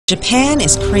Japan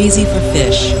is crazy for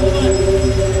fish.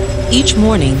 Each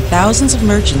morning, thousands of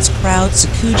merchants crowd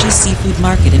Tsukuji Seafood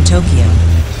Market in Tokyo.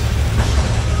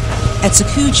 At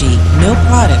Tsukuji, no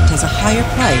product has a higher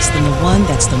price than the one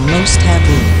that's the most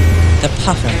taboo, the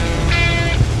puffer.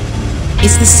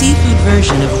 It's the seafood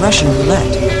version of Russian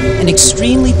roulette, an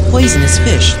extremely poisonous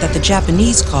fish that the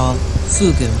Japanese call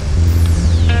fugu.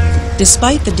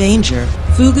 Despite the danger,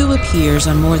 fugu appears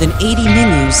on more than 80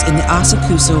 menus in the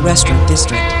Asakuso restaurant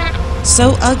district.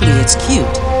 So ugly it's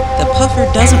cute, the puffer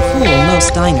doesn't fool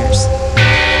most diners.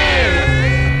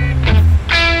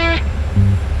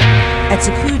 At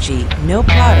Tsukuji, no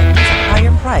product has a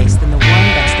higher price than the one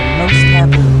that's the most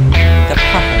taboo, the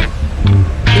puffer.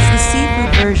 It's the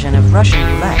seafood version of Russian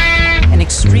roulette, an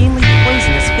extremely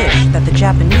poisonous fish that the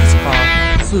Japanese call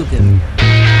fugu.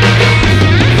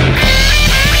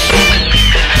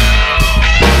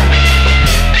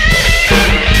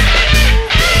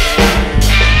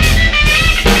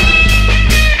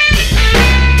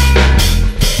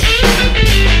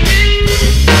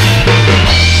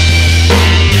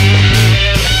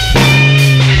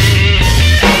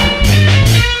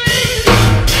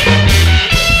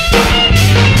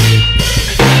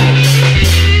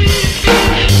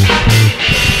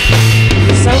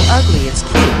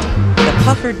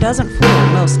 Puffer doesn't fool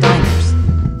most diners.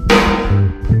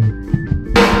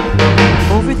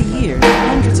 Over the years,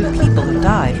 hundreds of people have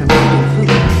died from eating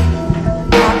fugu,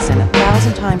 toxin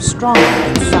 1,000 times stronger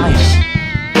than cyanide.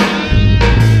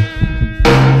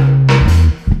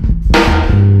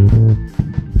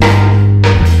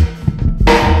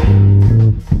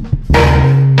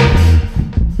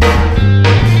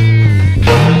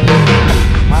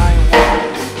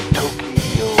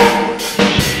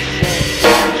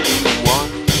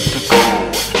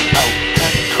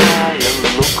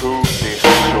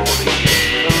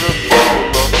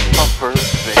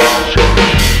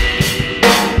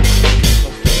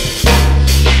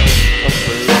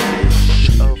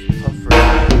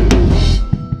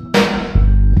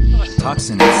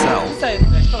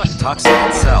 The toxin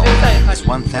itself is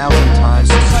 1,000 times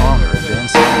stronger than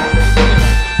cyanide.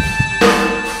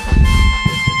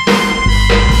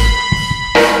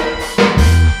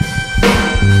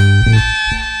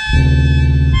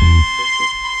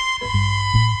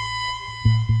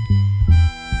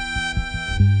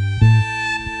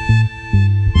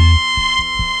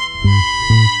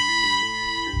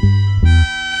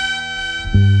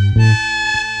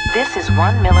 This is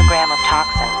 1 milligram of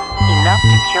toxin, enough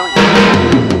to kill you.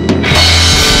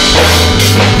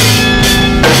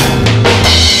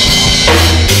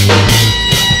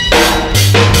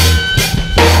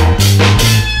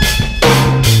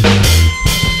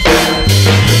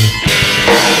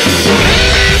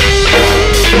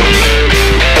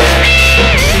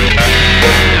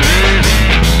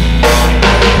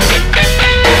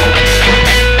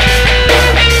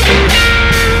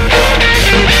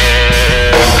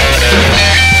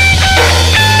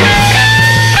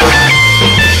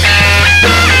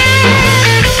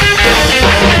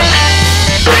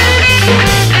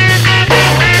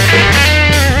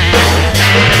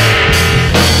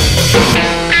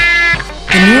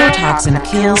 Toxin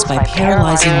kills by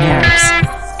paralyzing nerves.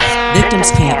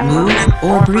 Victims can't move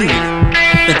or breathe,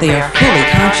 but they are fully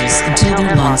conscious until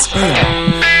their lungs fail.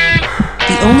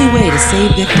 The only way to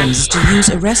save victims is to use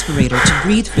a respirator to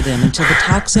breathe for them until the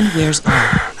toxin wears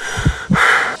off.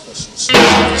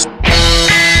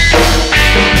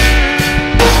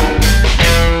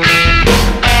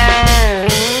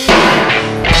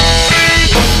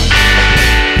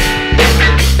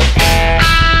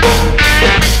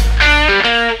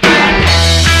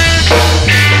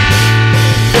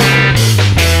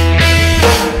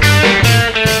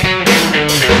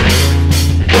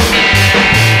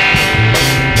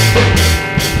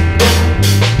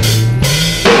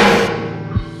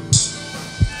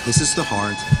 This is the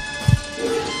heart.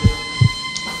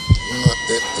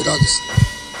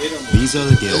 These are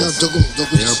the gills.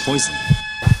 They are poison.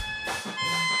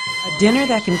 A dinner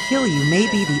that can kill you may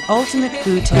be the ultimate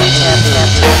food taboo.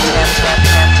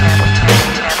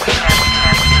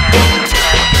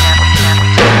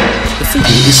 The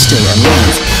fugu is still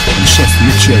alive, and Chef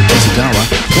Michio Kitagawa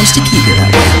wants to keep it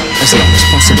that way as long as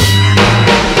possible.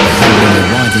 Handling a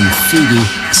writhing fugu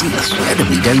is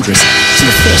incredibly dangerous, so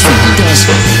the first thing he does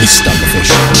is stun the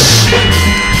fish.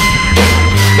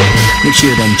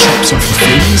 Michio then chops off the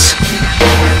fins,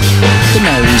 the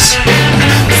nose, and the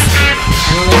mouth.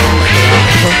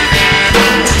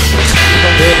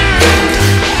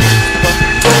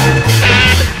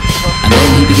 And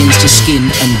then he begins to skin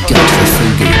and gut the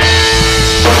fugu.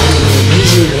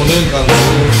 25年間ず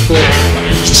っと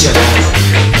一夜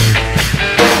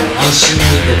心に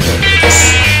僕はこれで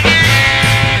す。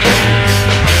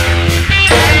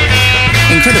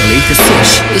 Incredibly, the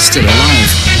fish is still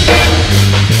alive.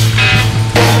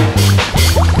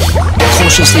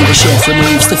 Cautiously, the chef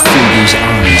removes the fugu's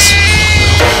eyes.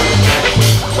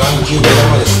 眼球の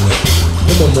玉ですね。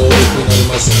でも猛毒になり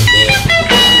ますので。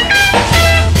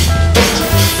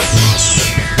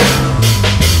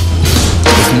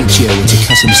If Michio were to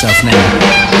cut himself now, it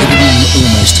would mean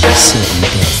almost certain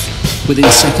death. Within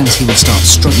seconds, he would start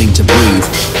struggling to breathe,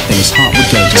 then his heart would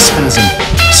go into spasm.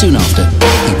 Soon after,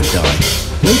 he would die.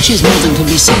 Which is more than can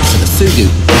be said for the fugu,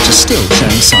 which is still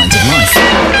showing signs of life.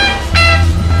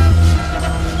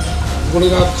 これ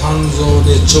が肝臓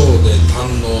で腸で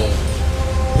胆の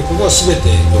で、ここは全て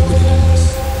毒になりま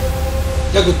す。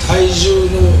約体重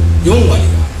の4割が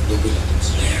毒になってま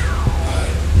すね。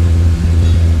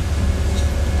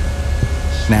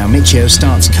Now Michio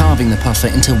starts carving the puffer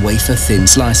into wafer-thin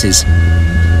slices.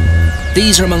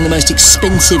 These are among the most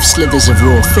expensive slivers of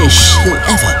raw fish he'll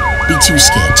ever be too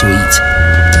scared to eat.